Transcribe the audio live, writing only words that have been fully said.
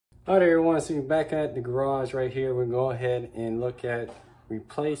All right, everyone, so we're back at the garage right here. We'll go ahead and look at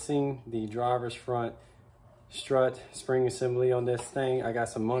replacing the driver's front strut spring assembly on this thing. I got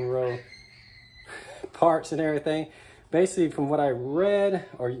some Monroe parts and everything. Basically, from what I read,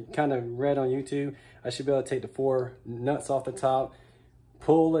 or kind of read on YouTube, I should be able to take the 4 nuts off the top,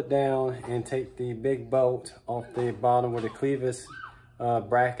 pull it down, and take the big bolt off the bottom where the clevis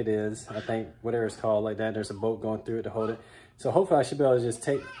bracket is. I think, whatever it's called, like that. There's a bolt going through it to hold it. So hopefully I should be able to just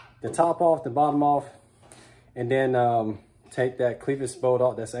take the top off, the bottom off, and then take that clevis bolt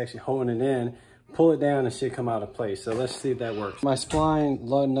off that's actually holding it in, pull it down, and it should come out of place. So let's see if that works. My spline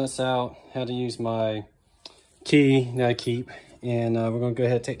loading nuts out, had to use my key that I keep, and we're gonna go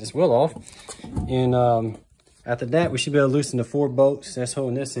ahead and take this wheel off. And after that, we should be able to loosen the 4 bolts that's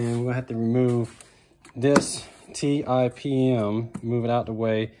holding this in. We're gonna have to remove this TIPM, move it out the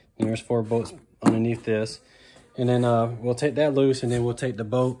way, and there's 4 bolts underneath this. And then we'll take that loose, and then we'll take the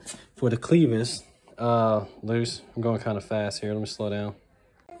bolt for the clevis loose. I'm going kind of fast here. Let me slow down.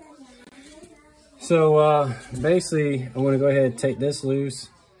 So basically, I'm going to go ahead and take this loose.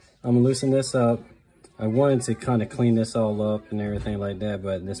 I'm going to loosen this up. I wanted to kind of clean this all up and everything like that,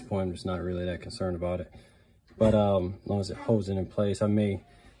 but at this point, I'm just not really that concerned about it. But as long as it holds it in place, I may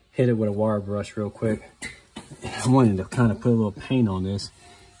hit it with a wire brush real quick. I wanted to kind of put a little paint on this.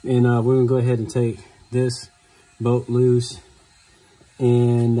 And we're going to go ahead and take this bolt loose,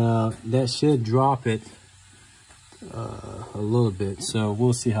 and that should drop it a little bit, so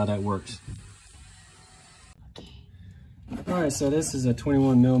we'll see how that works. All right, so this is a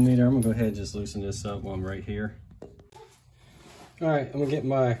 21mm. I'm gonna go ahead and just loosen this up while I'm right here. All right, I'm gonna get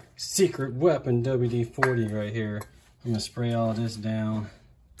my secret weapon WD-40 right here. I'm gonna spray all this down.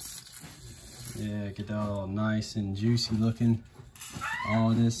 Yeah, get that all nice and juicy looking.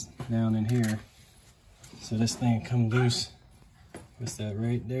 All this down in here. So this thing come loose. What's that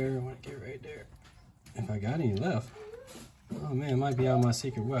right there? I want to get right there. If I got any left. Oh man, it might be out of my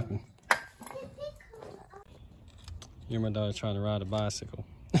secret weapon. You're my daughter trying to ride a bicycle.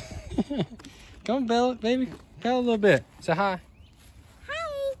 Come Bella, baby. Pedal a little bit. Say hi.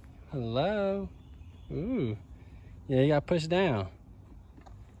 Hi. Hello. Ooh. Yeah, you got to push down.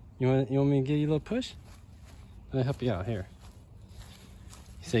 You want me to give you a little push? Let me help you out here.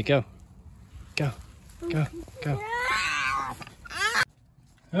 Say go. Go. Go, go.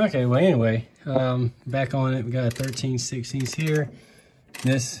 Okay, well anyway, back on it. We got a 13/16 here.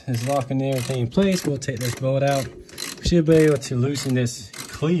 This is locking everything in place. We'll take this bolt out. We should be able to loosen this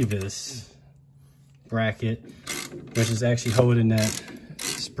clevis bracket, which is actually holding that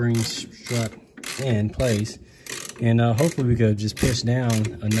spring strut in place. And hopefully we could just push down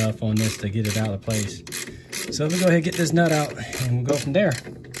enough on this to get it out of place. So we'll go ahead and get this nut out, and we'll go from there.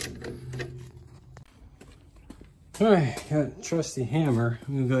 All right, got a trusty hammer.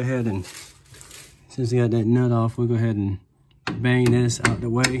 I'm gonna go ahead and, since we got that nut off, we'll go ahead and bang this out the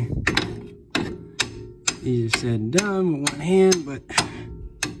way. Easier said than done with one hand, but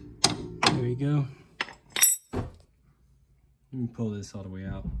there we go. Let me pull this all the way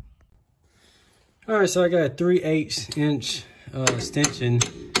out. All right, so I got a 3/8 inch extension,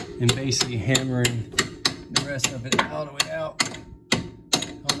 and basically hammering the rest of it all the way out. I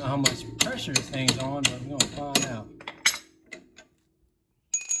don't know how much pressure this thing's on, but we're gonna find out.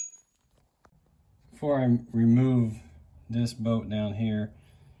 Before I remove this bolt down here,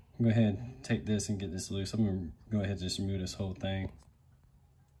 I'm gonna go ahead and take this and get this loose. I'm gonna go ahead and just remove this whole thing.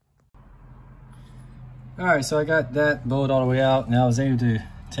 All right, so I got that bolt all the way out. Now I was able to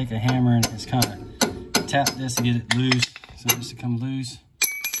take a hammer and just kind of tap this to get it loose. So this to come loose.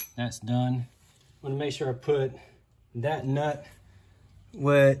 That's done. I want to make sure I put that nut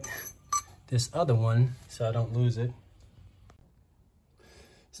with this other one so I don't lose it.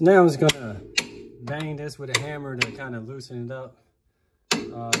 So now I'm just gonna bang this with a hammer to kind of loosen it up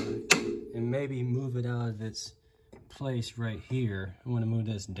and maybe move it out of its place right here. I want to move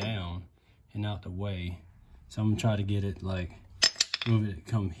this down and out the way. So I'm gonna try to get it like, move it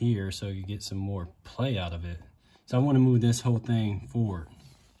come here so you get some more play out of it. So I want to move this whole thing forward.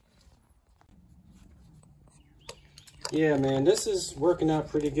 Yeah, man, this is working out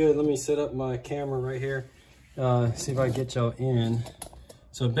pretty good. Let me set up my camera right here. See if I can get y'all in.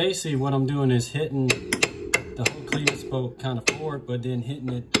 So basically what I'm doing is hitting the whole clevis bolt kind of forward, but then hitting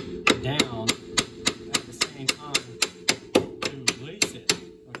it down at the same time to release it,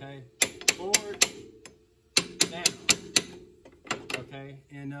 okay? Forward, down, okay?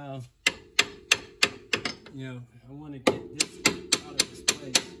 And, you know, I want to get this out of this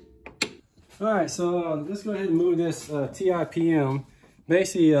place. All right, so let's go ahead and move this TIPM.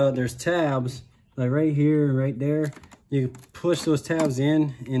 Basically, there's tabs like right here and right there. you push those tabs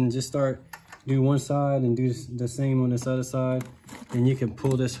in and just start do one side and do the same on this other side. And you can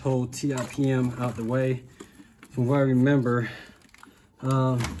pull this whole TIPM out the way. From what I remember,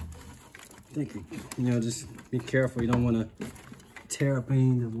 I think, you know, just be careful. You don't want to tear up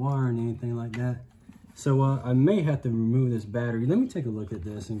any of the wire and anything like that. So I may have to remove this battery. Let me take a look at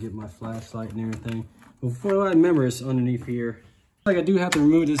this and get my flashlight and everything. Before I remember, it's underneath here. Like I do have to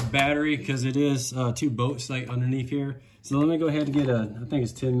remove this battery because it is 2 bolts like underneath here. So let me go ahead and get I think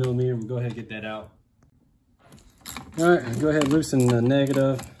it's 10 millimeter. We'll go ahead and get that out. All right, go ahead and loosen the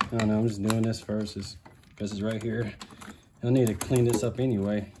negative. I don't know, I'm just doing this first because it's right here. I need to clean this up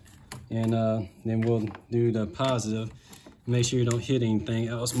anyway. And then we'll do the positive. Make sure you don't hit anything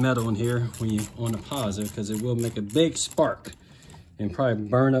else metal in here when you're on the positive, because it will make a big spark and probably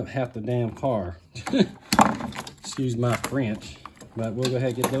burn up half the damn car. Excuse my French. But we'll go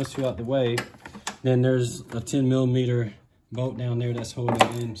ahead and get those 2 out the way. Then there's a 10 millimeter bolt down there that's holding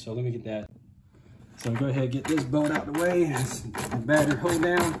it in. So let me get that. So go ahead and get this bolt out the way. It's the battery hold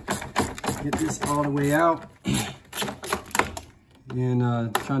down. Get this all the way out.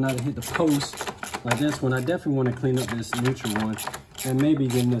 And try not to hit the post like this one. I definitely want to clean up this Nitro one. And maybe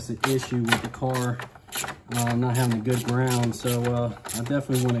giving us an issue with the car not having a good ground. So I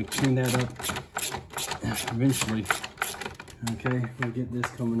definitely want to clean that up eventually. Okay, we'll get this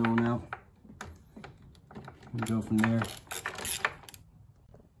coming on out. We'll go from there.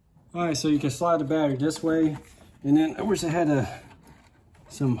 All right, so you can slide the battery this way. And then I wish I had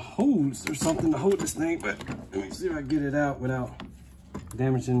some hose or something to hold this thing, but let me see if I can get it out without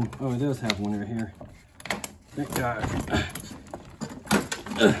damaging. Oh, it does have one right here. Thank God.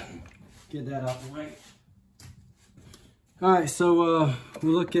 Get that out the way. All right, so we'll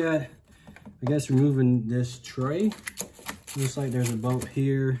look at, I guess, removing this tray. Looks like there's a bolt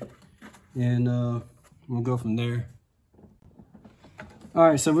here, and we'll go from there. All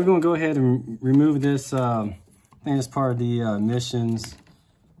right, so we're gonna go ahead and remove this. I think it's part of the emissions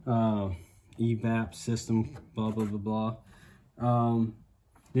evap system, blah, blah, blah, blah.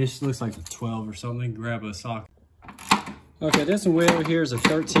 This looks like a 12 or something. Grab a socket. Okay, this one way over here is a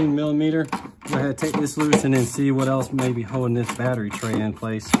 13 millimeter. Go ahead, take this loose and then see what else may be holding this battery tray in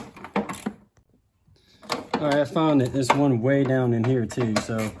place. All right, I found that there's one way down in here too.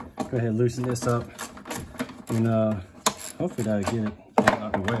 So go ahead, loosen this up, and hopefully that'll get it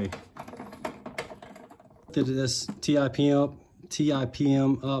out of the way. Did this TIPM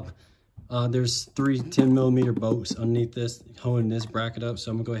up. There's 3 10 millimeter bolts underneath this, holding this bracket up.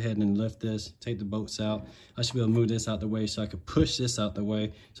 So I'm gonna go ahead and lift this, take the bolts out. I should be able to move this out the way so I could push this out the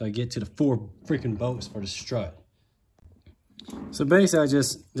way so I get to the 4 freaking bolts for the strut. So basically I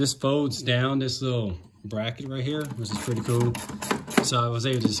just folds down this little bracket right here, which is pretty cool. So I was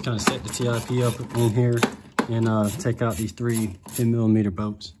able to just kind of set the TIP up in here and take out these 3 10 millimeter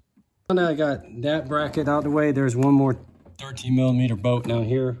bolts. Now I got that bracket out the way. There's one more 13 millimeter bolt down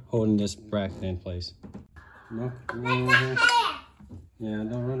here holding this bracket in place. No, yeah,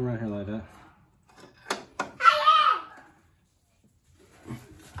 don't run around here like that.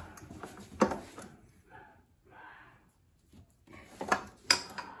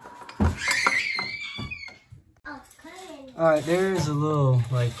 All right, there's a little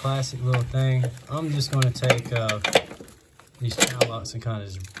like plastic little thing. I'm just going to take these channel locks and kind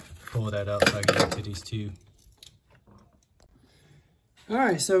of just pull that up so I can get to these 2. All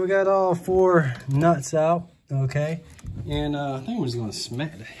right, so we got all 4 nuts out, okay? And I think we're just gonna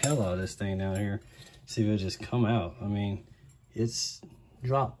smack the hell out of this thing down here. See if it'll just come out. I mean, it's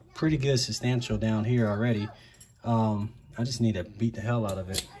dropped pretty good substantial down here already. I just need to beat the hell out of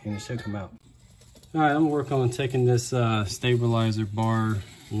it and it should come out. All right, I'm gonna work on taking this stabilizer bar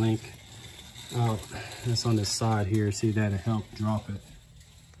link out. That's on this side here. See, that'll help drop it.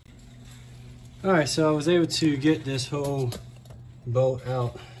 All right, so I was able to get this whole bolt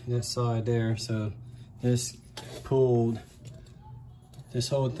out that side there. So this pulled this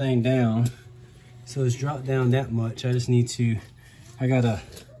whole thing down. So it's dropped down that much. I just need to, I got a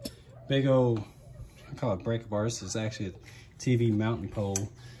big old, I call it breaker bar. This is actually a TV mounting pole.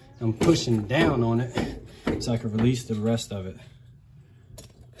 I'm pushing down on it so I can release the rest of it.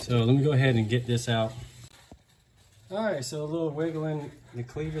 So let me go ahead and get this out. All right, so a little wiggling, the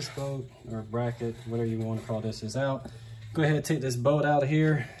clevis bolt or bracket, whatever you want to call this, is out. Go ahead and take this bolt out of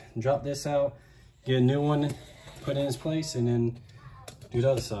here, drop this out, get a new one, put in its place, and then do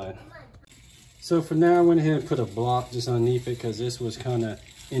the other side. So for now, I went ahead and put a block just underneath it because this was kind of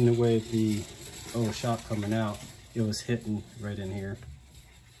in the way of the old shock coming out. It was hitting right in here.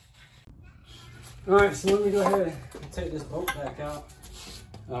 All right, so let me go ahead and take this bolt back out.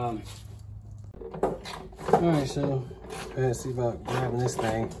 All right, so let's see about grabbing this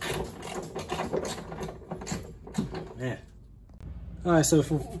thing. Man. All right, so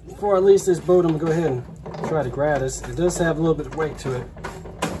before I release this boat, I'm gonna go ahead and try to grab this. It does have a little bit of weight to it,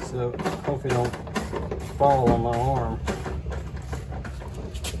 so hopefully it don't fall on my arm.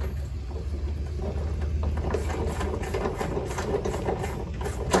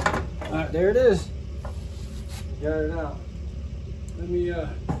 All right, there it is. Got it out. Let me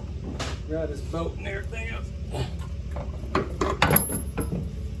grab this boat and everything else.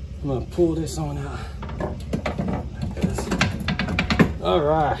 I'm gonna pull this on out. Like this. All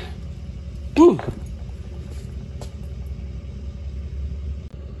right. Woo.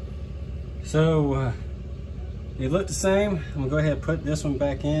 So they look the same. I'm gonna go ahead and put this one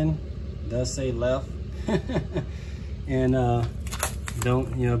back in. It does say left. And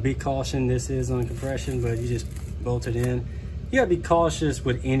don't, be cautious. This is on compression, but you just bolt it in. You gotta be cautious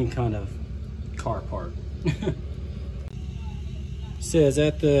with any kind of car part. It says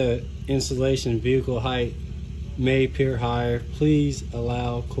at the installation, vehicle height may appear higher. Please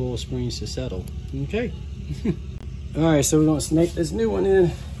allow coil springs to settle. Okay. All right, so we're gonna snake this new one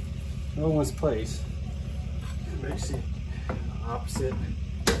in the old one's place. Makes it opposite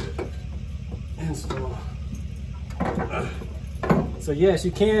install. So yes,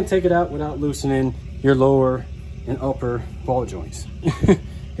 you can take it out without loosening your lower and upper ball joints.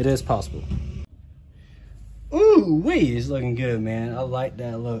 It is possible. Ooh, wait, it's looking good, man. I like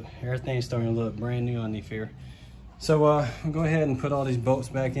that look. Everything's starting to look brand new underneath here. So I'll go ahead and put all these bolts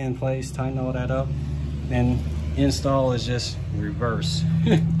back in place, tighten all that up, and install is just reverse.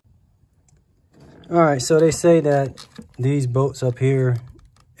 All right, so they say that these bolts up here,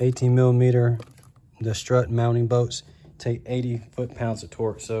 18 millimeter, the strut mounting bolts, take 80 foot-pounds of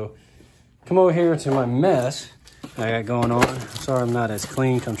torque. So come over here to my mess I got going on. Sorry I'm not as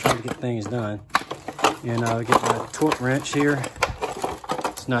clean, I'm trying to get things done. And I'll get my torque wrench here.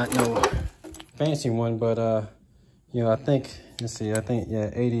 It's not no fancy one, but I think, let's see, I think, yeah,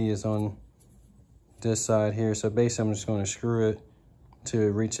 80 is on this side here. So basically I'm just gonna screw it till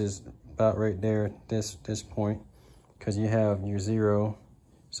it reaches about right there, this point, because you have your 0.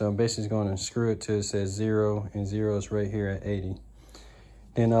 So I'm basically going to screw it till it says 0, and 0 is right here at 80.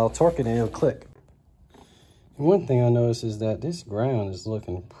 Then I'll torque it and it'll click. And one thing I noticed is that this ground is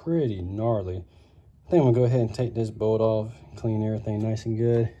looking pretty gnarly. I think I'm gonna go ahead and take this bolt off, clean everything nice and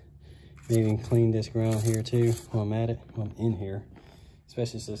good. Maybe even clean this ground here too while I'm at it, while I'm in here.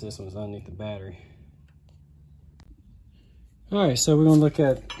 Especially since this one's underneath the battery. All right, so we're gonna look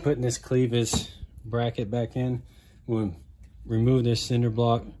at putting this cleavage bracket back in. We'll remove this cinder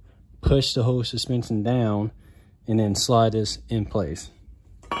block, push the whole suspension down, and then slide this in place.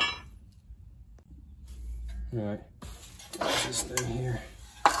 All right, this thing here,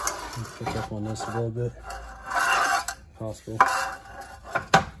 pick up on this a little bit, if possible.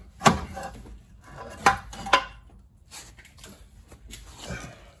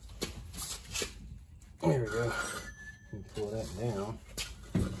 There we go. Pull that down.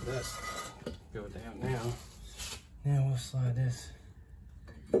 That's go down now. Now we'll slide this.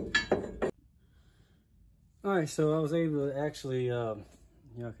 All right, so I was able to actually, y'all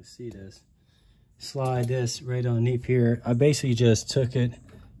can see this, slide this right underneath here. I basically just took it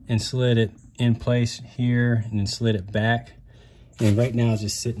and slid it in place here and then slid it back. And right now it's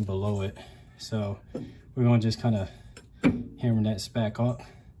just sitting below it. So we're gonna just kind of hammer that back up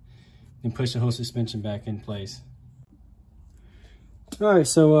and push the whole suspension back in place. All right,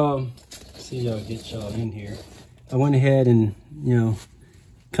 so see y'all get y'all in here. I went ahead and,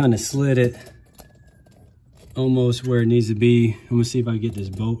 kind of slid it almost where it needs to be. I'm gonna see if I can get this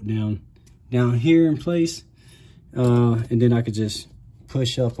bolt down here in place. And then I could just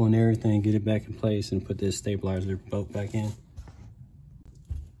push up on everything, get it back in place, and put this stabilizer bolt back in.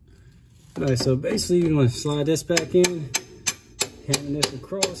 All right, so basically you're gonna slide this back in, hammer this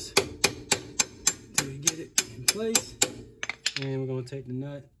across till you get it in place. And we're gonna take the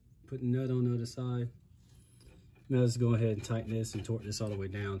nut, put the nut on the other side. Now let's go ahead and tighten this and torque this all the way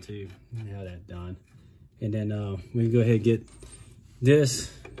down too. Have that done. And then we can go ahead and get this.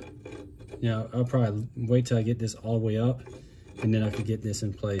 Now I'll probably wait till I get this all the way up, and then I can get this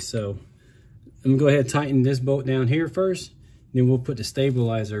in place. So I'm gonna go ahead and tighten this bolt down here first. Then we'll put the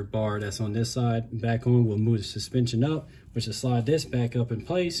stabilizer bar that's on this side back on. We'll move the suspension up, which will slide this back up in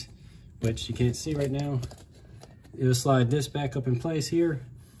place, which you can't see right now. It'll slide this back up in place here,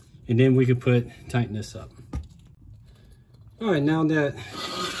 and then we can tighten this up. All right, now that,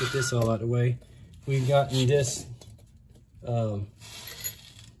 let's get this all out of the way. We've gotten this, you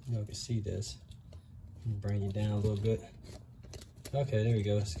can see this. Bring it down a little bit. Okay, there we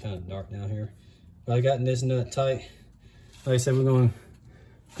go. It's kind of dark down here. But I got this nut tight. Like I said, we're going to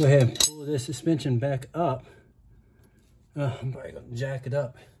go ahead and pull this suspension back up. I'm probably going to jack it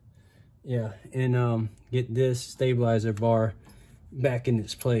up. Yeah, and get this stabilizer bar back in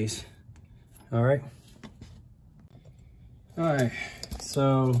its place. All right. All right,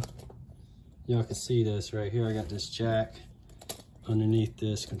 so y'all can see this right here. I got this jack underneath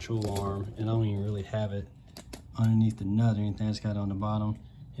this control arm, and I don't even really have it underneath the nut or anything. I just got it on the bottom.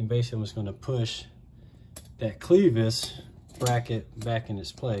 And basically I'm just gonna push that clevis bracket back in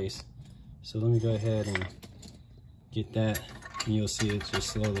its place. So let me go ahead and get that, and you'll see it just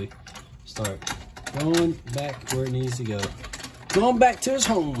slowly start going back where it needs to go. Going back to its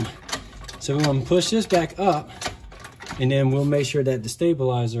home. So we're gonna push this back up, and then we'll make sure that the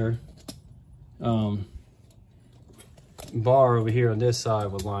stabilizer bar over here on this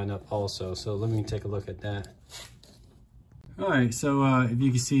side will line up also. So let me take a look at that. All right, so if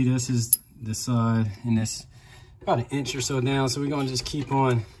you can see, this is the side, and it's about an inch or so down. So we're gonna just keep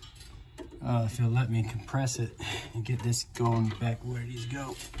on, if you'll let me compress it and get this going back where it needs to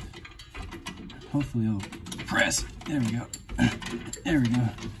go. Hopefully it'll press. There we go. There we go.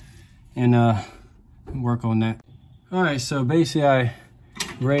 And work on that. All right, so basically I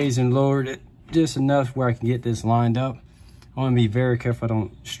raised and lowered it just enough where I can get this lined up. I want to be very careful I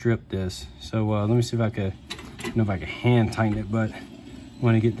don't strip this. So let me see if I could, I don't know if I can hand tighten it, but I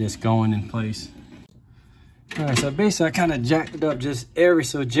want to get this going in place. All right, so basically I kind of jacked it up just ever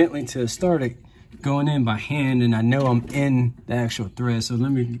so gently to start it going in by hand, and I know I'm in the actual thread, so let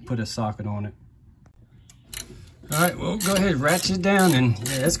me put a socket on it. All right, well, go ahead, ratchet it down, and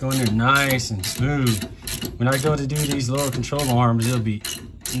yeah, it's going there nice and smooth. When I go to do these lower control arms, it'll be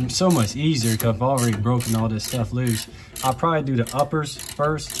so much easier because I've already broken all this stuff loose. I'll probably do the uppers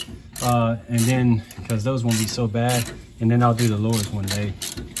first, and then, because those won't be so bad, and then I'll do the lowers one day.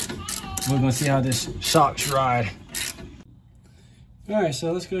 We're gonna see how this shocks ride. All right,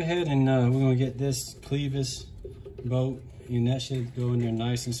 so let's go ahead and we're gonna get this clevis bolt, and that should go in there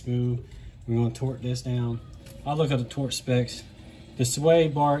nice and smooth. We're gonna torque this down. I'll look at the torque specs. The sway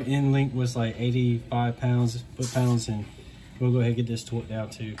bar end link was like 85 foot-pounds, and we'll go ahead and get this torqued down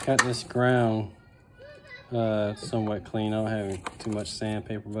too. Got this ground somewhat clean. I don't have too much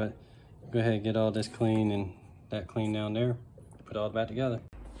sandpaper, but go ahead and get all this clean and that clean down there. Put it all back together.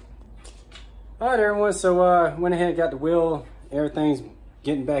 All right, everyone, so went ahead and got the wheel. Everything's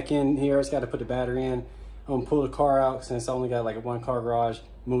getting back in here. I just got to put the battery in. I'm gonna pull the car out since I only got like a one car garage.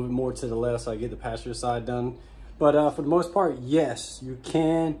 Move it more to the left so I get the passenger side done. But for the most part, yes, you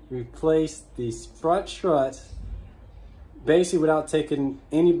can replace the front struts basically without taking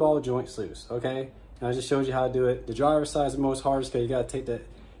any ball joints loose, okay? And I just showed you how to do it. The driver's side is the most hardest because you got to take that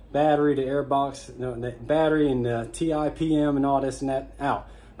battery, the air box, the battery and the TIPM and all this and that out.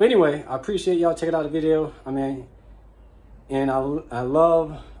 But anyway, I appreciate y'all checking out the video. I mean, and I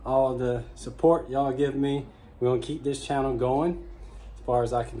love all the support y'all give me. We're gonna keep this channel going as far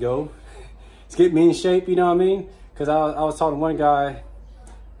as I can go. It's get me in shape, you know what I mean? Because I was talking to one guy,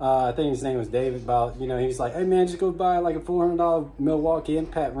 I think his name was David, about, you know, he was like, hey man, just go buy like a $400 Milwaukee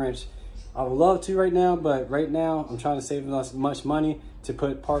impact wrench. I would love to right now, but right now I'm trying to save as much money to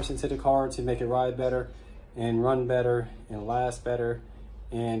put parts into the car to make it ride better and run better and last better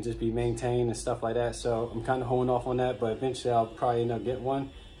and just be maintained and stuff like that. So I'm kind of holding off on that, but eventually I'll probably end up getting one.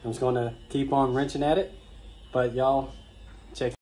 I'm just gonna keep on wrenching at it. But y'all check